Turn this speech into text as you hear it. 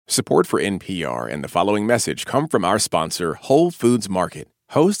Support for NPR and the following message come from our sponsor, Whole Foods Market.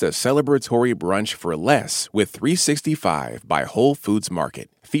 Host a celebratory brunch for less with 365 by Whole Foods Market,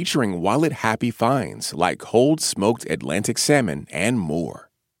 featuring wallet-happy finds like cold smoked Atlantic salmon and more.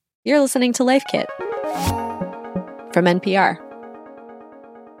 You're listening to Life Kit from NPR.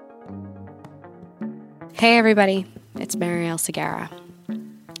 Hey, everybody. It's Marielle Segarra.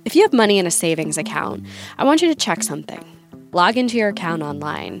 If you have money in a savings account, I want you to check something. Log into your account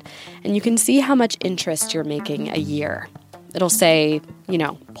online, and you can see how much interest you're making a year. It'll say,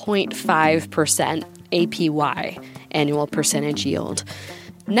 0.5% APY, annual percentage yield.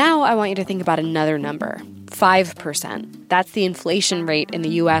 Now I want you to think about another number, 5%. That's the inflation rate in the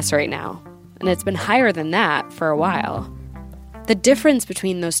U.S. right now, and it's been higher than that for a while. The difference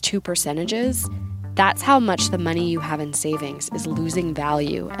between those two percentages, that's how much the money you have in savings is losing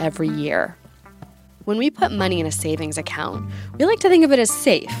value every year. When we put money in a savings account, we like to think of it as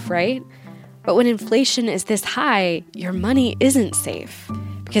safe, right? But when inflation is this high, your money isn't safe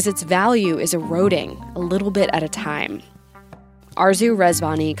because its value is eroding a little bit at a time. Arzu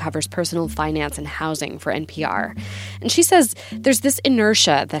Rezvani covers personal finance and housing for NPR, and she says there's this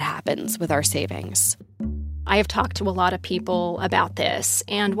inertia that happens with our savings. I have talked to a lot of people about this,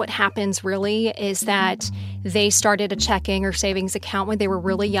 and what happens really is that they started a checking or savings account when they were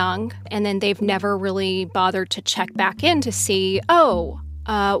really young, and then they've never really bothered to check back in to see,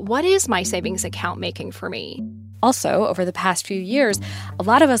 what is my savings account making for me? Also, over the past few years, a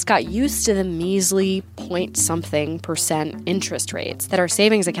lot of us got used to the measly point-something% interest rates that our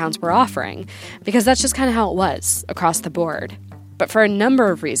savings accounts were offering, because that's just kind of how it was across the board. But for a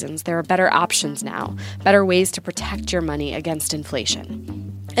number of reasons, there are better options now, better ways to protect your money against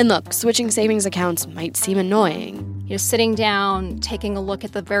inflation. And look, switching savings accounts might seem annoying. Sitting down, taking a look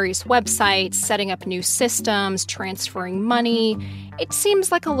at the various websites, setting up new systems, transferring money, it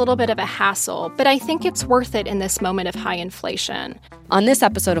seems like a little bit of a hassle, but I think it's worth it in this moment of high inflation. On this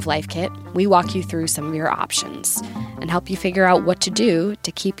episode of Life Kit, we walk you through some of your options and help you figure out what to do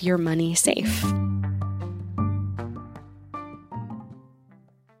to keep your money safe.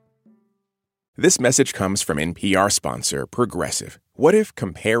 This message comes from NPR sponsor Progressive. What if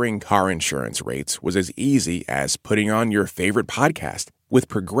comparing car insurance rates was as easy as putting on your favorite podcast? With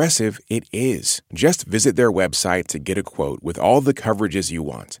Progressive, it is. Just visit their website to get a quote with all the coverages you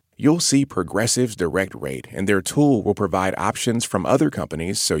want. You'll see Progressive's direct rate, and their tool will provide options from other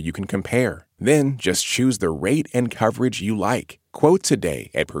companies so you can compare. Then just choose the rate and coverage you like. Quote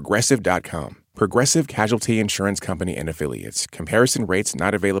today at Progressive.com. Progressive Casualty Insurance Company and Affiliates. Comparison rates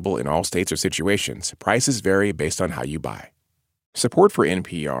not available in all states or situations. Prices vary based on how you buy. Support for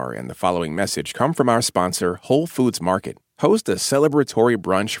NPR and the following message come from our sponsor, Whole Foods Market. Host a celebratory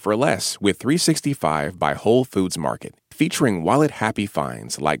brunch for less with 365 by Whole Foods Market, featuring wallet-happy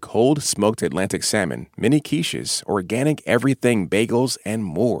finds like cold smoked Atlantic salmon, mini quiches, organic everything bagels, and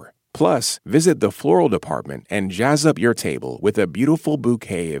more. Plus, visit the floral department and jazz up your table with a beautiful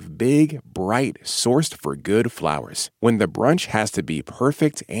bouquet of big, bright, sourced-for-good flowers. When the brunch has to be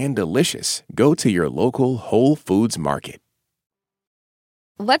perfect and delicious, go to your local Whole Foods Market.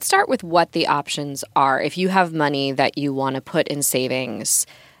 Let's start with what the options are if you have money that you want to put in savings.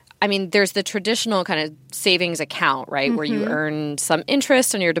 I mean, there's the traditional kind of savings account, right, where you earn some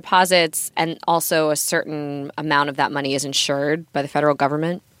interest on your deposits and also a certain amount of that money is insured by the federal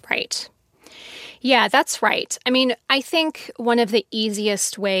government. Right. Yeah, that's right. I mean, I think one of the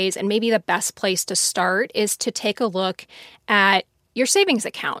easiest ways and maybe the best place to start is to take a look at your savings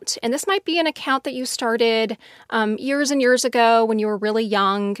account. And this might be an account that you started years and years ago when you were really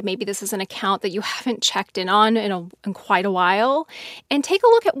young. Maybe this is an account that you haven't checked in on in quite a while. And take a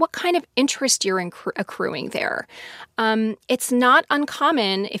look at what kind of interest you're accruing there. It's not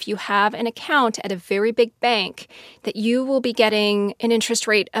uncommon if you have an account at a very big bank that you will be getting an interest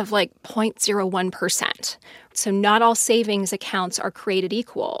rate of like 0.01%. So not all savings accounts are created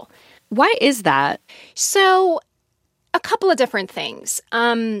equal. Why is that? So a couple of different things.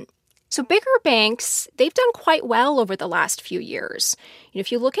 So bigger banks, they've done quite well over the last few years. If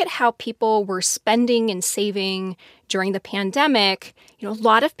you look at how people were spending and saving during the pandemic, a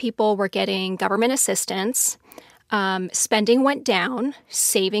lot of people were getting government assistance. Spending went down,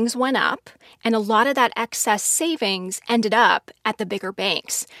 savings went up, and a lot of that excess savings ended up at the bigger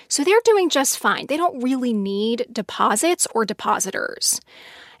banks. So they're doing just fine. They don't really need deposits or depositors.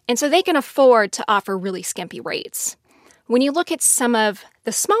 And so they can afford to offer really skimpy rates. When you look at some of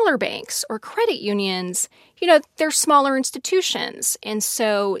the smaller banks or credit unions, they're smaller institutions. And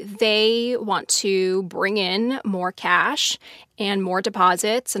so they want to bring in more cash and more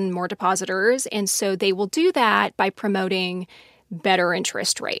deposits and more depositors. And so they will do that by promoting better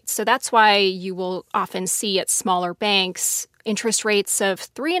interest rates. So that's why you will often see at smaller banks interest rates of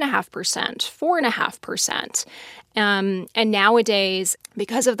 3.5%, 4.5%. And nowadays,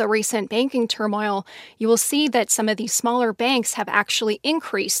 because of the recent banking turmoil, you will see that some of these smaller banks have actually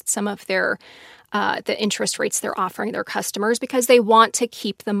increased some of their the interest rates they're offering their customers because they want to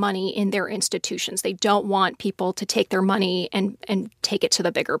keep the money in their institutions. They don't want people to take their money and take it to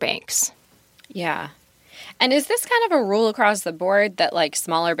the bigger banks. Yeah. And is this kind of a rule across the board that like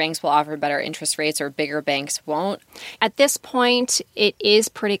smaller banks will offer better interest rates or bigger banks won't? At this point, it is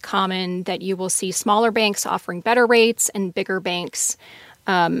pretty common that you will see smaller banks offering better rates and bigger banks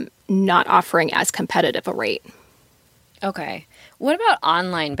not offering as competitive a rate. Okay. What about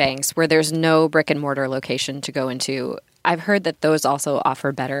online banks where there's no brick and mortar location to go into? I've heard that those also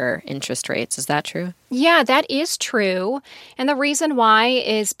offer better interest rates. Is that true? Yeah, that is true. And the reason why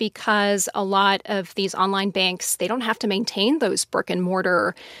is because a lot of these online banks, they don't have to maintain those brick and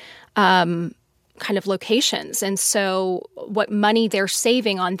mortar kind of locations. And so what money they're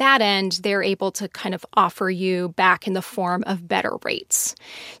saving on that end, they're able to kind of offer you back in the form of better rates.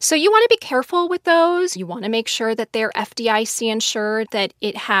 So you want to be careful with those. You want to make sure that they're FDIC insured, that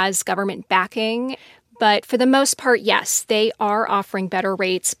it has government backing. But for the most part, yes, they are offering better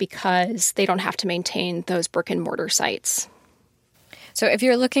rates because they don't have to maintain those brick and mortar sites. So if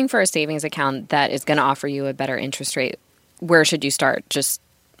you're looking for a savings account that is going to offer you a better interest rate, where should you start? Just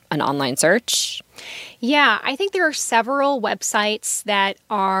an online search? Yeah, I think there are several websites that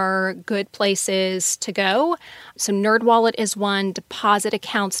are good places to go. So NerdWallet is one,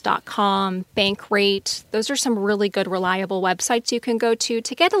 depositaccounts.com, Bankrate. Those are some really good, reliable websites you can go to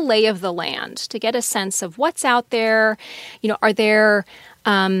get a lay of the land, to get a sense of what's out there. You know, are there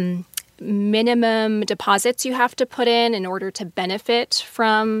minimum deposits you have to put in order to benefit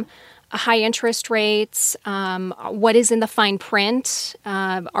from high interest rates? What is in the fine print?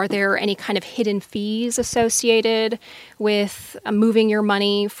 Are there any kind of hidden fees associated with moving your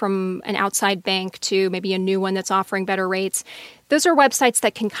money from an outside bank to maybe a new one that's offering better rates? Those are websites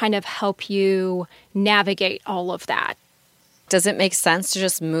that can kind of help you navigate all of that. Does it make sense to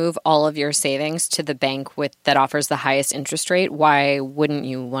just move all of your savings to the bank that offers the highest interest rate? Why wouldn't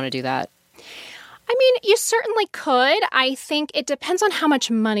you want to do that? I mean, you certainly could. I think it depends on how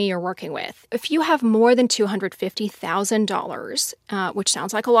much money you're working with. If you have more than $250,000, which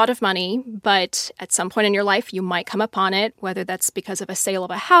sounds like a lot of money, but at some point in your life, you might come upon it, whether that's because of a sale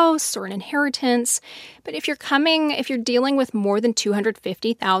of a house or an inheritance. But if you're dealing with more than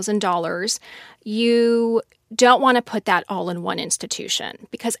 $250,000, you don't want to put that all in one institution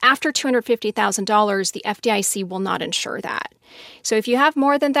because after $250,000, the FDIC will not insure that. So if you have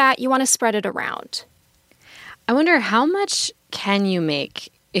more than that, you want to spread it around. I wonder how much can you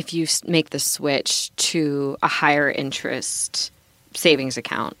make if you make the switch to a higher interest savings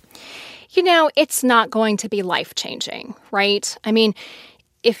account? You know, it's not going to be life-changing, right? I mean,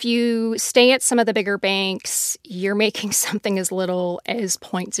 if you stay at some of the bigger banks, you're making something as little as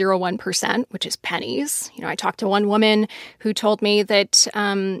 0.01%, which is pennies. You know, I talked to one woman who told me that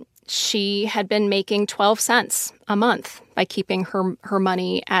she had been making 12 cents a month by keeping her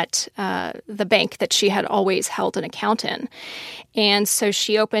money at the bank that she had always held an account in. And so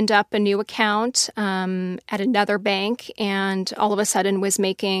she opened up a new account at another bank and all of a sudden was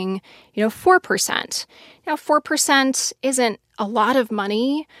making, 4%. Now, 4% isn't a lot of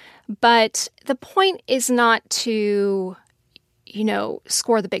money, but the point is not to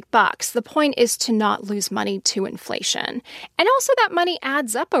score the big bucks. The point is to not lose money to inflation. And also that money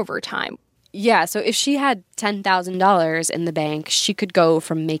adds up over time. Yeah, so if she had $10,000 in the bank, she could go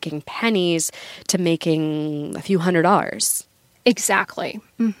from making pennies to making a few $100s. Exactly.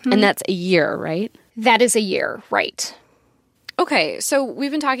 Mm-hmm. And that's a year, right? That is a year, right. Okay, so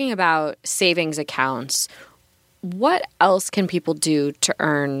we've been talking about savings accounts. What else can people do to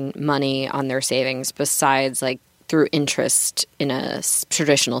earn money on their savings besides through interest in a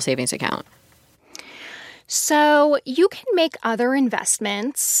traditional savings account? So you can make other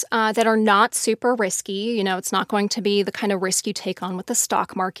investments that are not super risky. It's not going to be the kind of risk you take on with the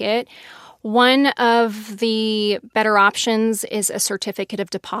stock market. One of the better options is a certificate of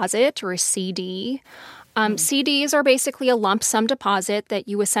deposit or a CD. CDs are basically a lump sum deposit that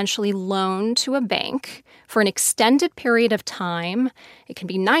you essentially loan to a bank for an extended period of time. It can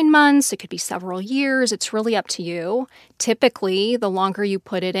be 9 months, it could be several years. It's really up to you. Typically, the longer you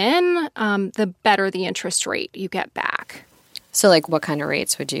put it in, the better the interest rate you get back. So what kind of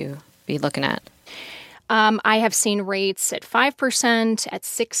rates would you be looking at? I have seen rates at 5%, at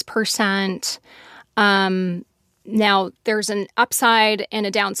 6%. Now, there's an upside and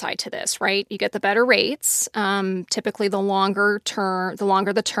a downside to this, right? You get the better rates. Typically, the longer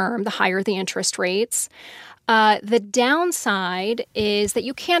the term, the higher the interest rates. The downside is that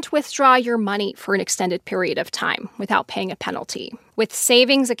you can't withdraw your money for an extended period of time without paying a penalty. With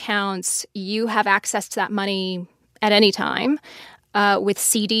savings accounts, you have access to that money at any time. With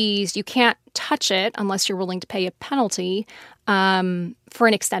CDs, you can't touch it unless you're willing to pay a penalty for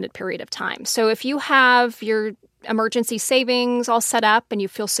an extended period of time. So if you have your emergency savings all set up and you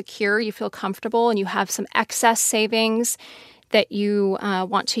feel secure, you feel comfortable, and you have some excess savings that you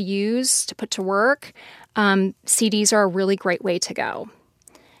want to use to put to work, CDs are a really great way to go.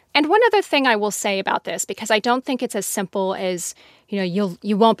 And one other thing I will say about this, because I don't think it's as simple as,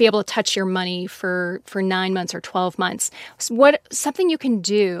 you won't be able to touch your money for 9 months or 12 months. Something you can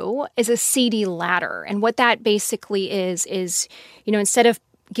do is a CD ladder. And what that basically is, instead of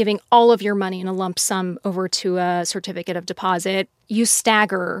giving all of your money in a lump sum over to a certificate of deposit, you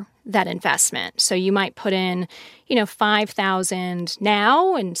stagger that investment. So you might put in, $5,000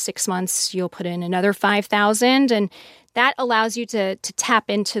 now. In 6 months, you'll put in another $5,000. And that allows you to tap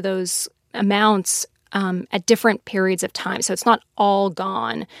into those amounts at different periods of time. So it's not all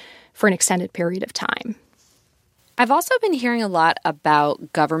gone for an extended period of time. I've also been hearing a lot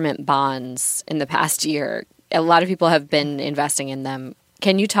about government bonds in the past year. A lot of people have been investing in them.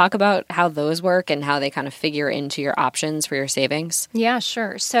 Can you talk about how those work and how they kind of figure into your options for your savings? Yeah,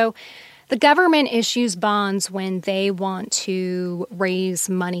 sure. So the government issues bonds when they want to raise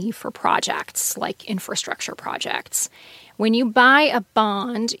money for projects like infrastructure projects. When you buy a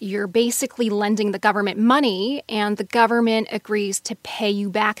bond, you're basically lending the government money, and the government agrees to pay you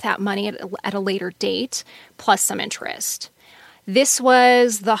back that money at a later date, plus some interest. This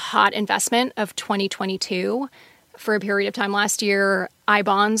was the hot investment of 2022. For a period of time last year,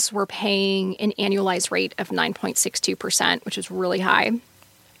 I-bonds were paying an annualized rate of 9.62%, which is really high.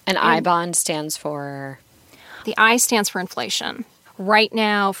 And I-bond stands for? The I stands for inflation. Right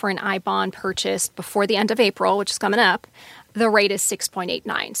now, for an I-bond purchased before the end of April, which is coming up, the rate is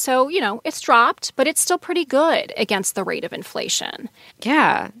 6.89. So, it's dropped, but it's still pretty good against the rate of inflation.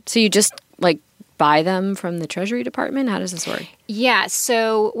 Yeah. So you just, buy them from the Treasury Department? How does this work? Yeah.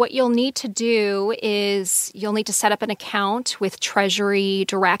 So what you'll need to do is you'll need to set up an account with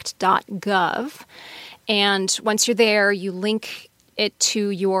treasurydirect.gov. And once you're there, you link it to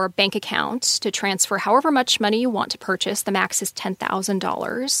your bank account to transfer however much money you want to purchase. The max is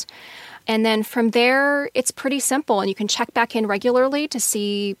 $10,000. And then from there, it's pretty simple. And you can check back in regularly to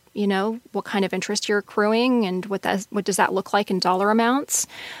see, what kind of interest you're accruing and what does that look like in dollar amounts.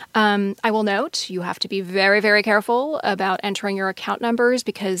 I will note you have to be very, very careful about entering your account numbers,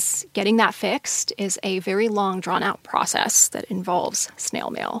 because getting that fixed is a very long, drawn-out process that involves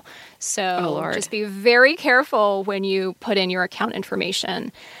snail mail. So just be very careful when you put in your account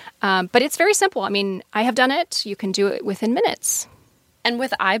information. But it's very simple. I mean, I have done it. You can do it within minutes. And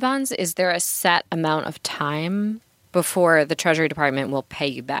with I-bonds, is there a set amount of time before the Treasury Department will pay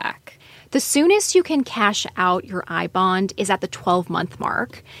you back? The soonest you can cash out your I-bond is at the 12-month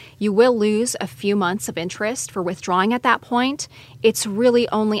mark. You will lose a few months of interest for withdrawing at that point. It's really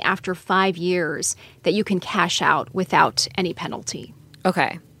only after 5 years that you can cash out without any penalty.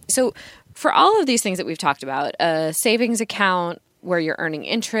 Okay. So for all of these things that we've talked about, a savings account where you're earning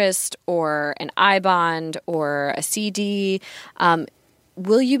interest, or an I-bond, or a CD,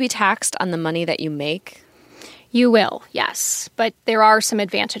 will you be taxed on the money that you make? You will, yes. But there are some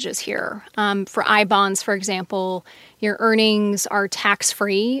advantages here. For I-bonds, for example, your earnings are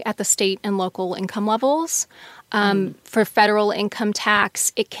tax-free at the state and local income levels. For federal income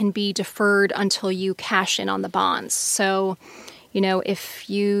tax, it can be deferred until you cash in on the bonds. So, if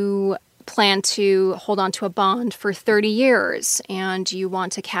you plan to hold on to a bond for 30 years and you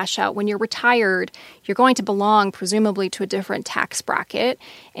want to cash out when you're retired, you're going to belong presumably to a different tax bracket.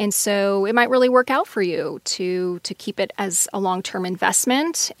 And so it might really work out for you to keep it as a long-term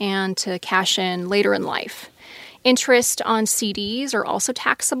investment and to cash in later in life. Interest on CDs are also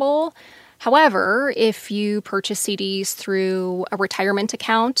taxable. However, if you purchase CDs through a retirement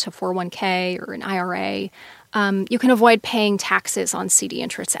account, a 401k or an IRA, you can avoid paying taxes on CD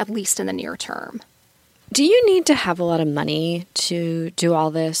interest, at least in the near term. Do you need to have a lot of money to do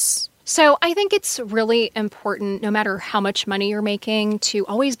all this? So I think it's really important, no matter how much money you're making, to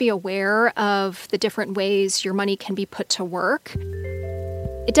always be aware of the different ways your money can be put to work.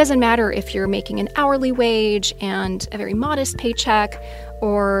 It doesn't matter if you're making an hourly wage and a very modest paycheck,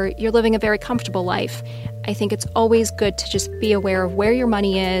 or you're living a very comfortable life. I think it's always good to just be aware of where your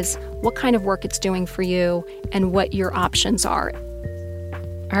money is, what kind of work it's doing for you, and what your options are.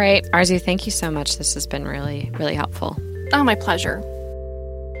 All right, Arzu, thank you so much. This has been really, really helpful. Oh, my pleasure.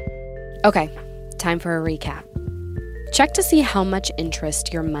 Okay, time for a recap. Check to see how much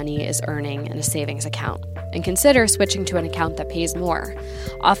interest your money is earning in a savings account, and consider switching to an account that pays more.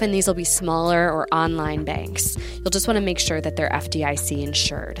 Often these will be smaller or online banks. You'll just want to make sure that they're FDIC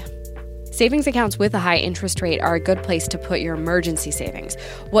insured. Savings accounts with a high interest rate are a good place to put your emergency savings,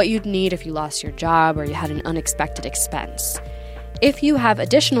 what you'd need if you lost your job or you had an unexpected expense. If you have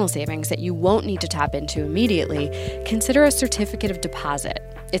additional savings that you won't need to tap into immediately, consider a certificate of deposit.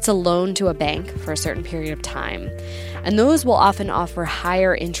 It's a loan to a bank for a certain period of time, and those will often offer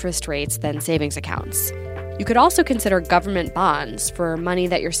higher interest rates than savings accounts. You could also consider government bonds for money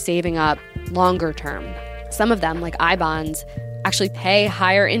that you're saving up longer term. Some of them, like I-bonds, actually pay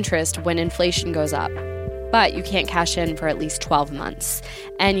higher interest when inflation goes up, but you can't cash in for at least 12 months,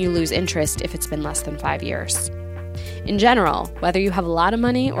 and you lose interest if it's been less than 5 years. In general, whether you have a lot of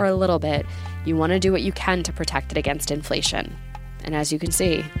money or a little bit, you want to do what you can to protect it against inflation. And as you can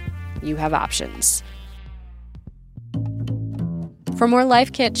see, you have options. For more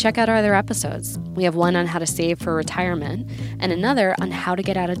Life Kit, check out our other episodes. We have one on how to save for retirement and another on how to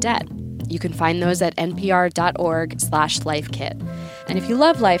get out of debt. You can find those at npr.org/lifekit. And if you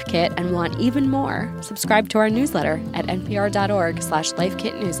love Life Kit and want even more, subscribe to our newsletter at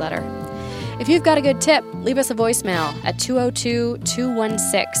npr.org/lifekitnewsletter. If you've got a good tip, leave us a voicemail at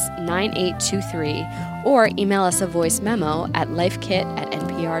 202-216-9823 or email us a voice memo at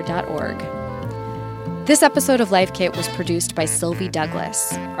lifekit@npr.org. This episode of Life Kit was produced by Sylvie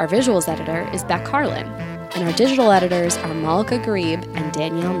Douglas. Our visuals editor is Beck Harlan, and our digital editors are Malika Garib and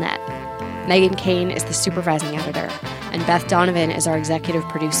Danielle Nett. Megan Kane is the supervising editor, and Beth Donovan is our executive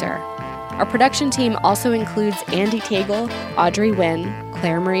producer. Our production team also includes Andy Tagle, Audrey Wynn,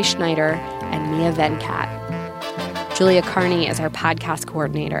 Claire Marie Schneider, and Mia Venkat. Julia Carney is our podcast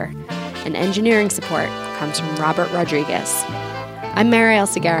coordinator, and engineering support comes from Robert Rodriguez. I'm Marielle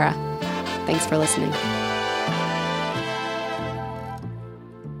Segarra. Thanks for listening.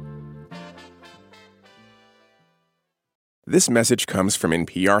 This message comes from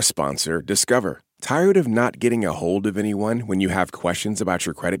NPR sponsor Discover. Tired of not getting a hold of anyone when you have questions about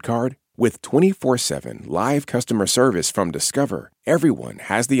your credit card? With 24/7 live customer service from Discover, everyone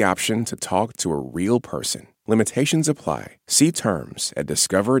has the option to talk to a real person. Limitations apply. See terms at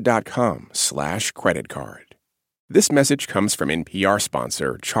discover.com/creditcard. This message comes from NPR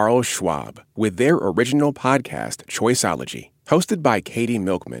sponsor Charles Schwab with their original podcast, Choiceology. Hosted by Katie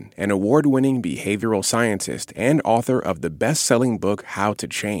Milkman, an award-winning behavioral scientist and author of the best-selling book How to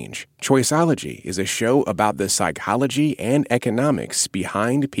Change, Choiceology is a show about the psychology and economics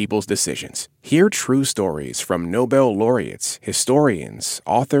behind people's decisions. Hear true stories from Nobel laureates, historians,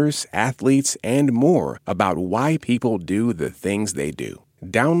 authors, athletes, and more about why people do the things they do.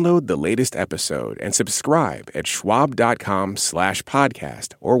 Download the latest episode and subscribe at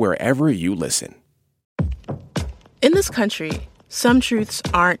schwab.com/podcast or wherever you listen. In this country, some truths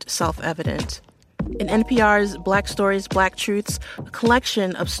aren't self-evident. In NPR's Black Stories, Black Truths, a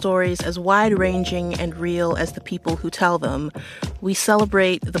collection of stories as wide-ranging and real as the people who tell them, we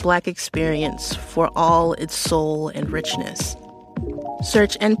celebrate the Black experience for all its soul and richness.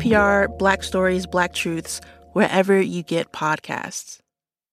 Search NPR Black Stories, Black Truths wherever you get podcasts.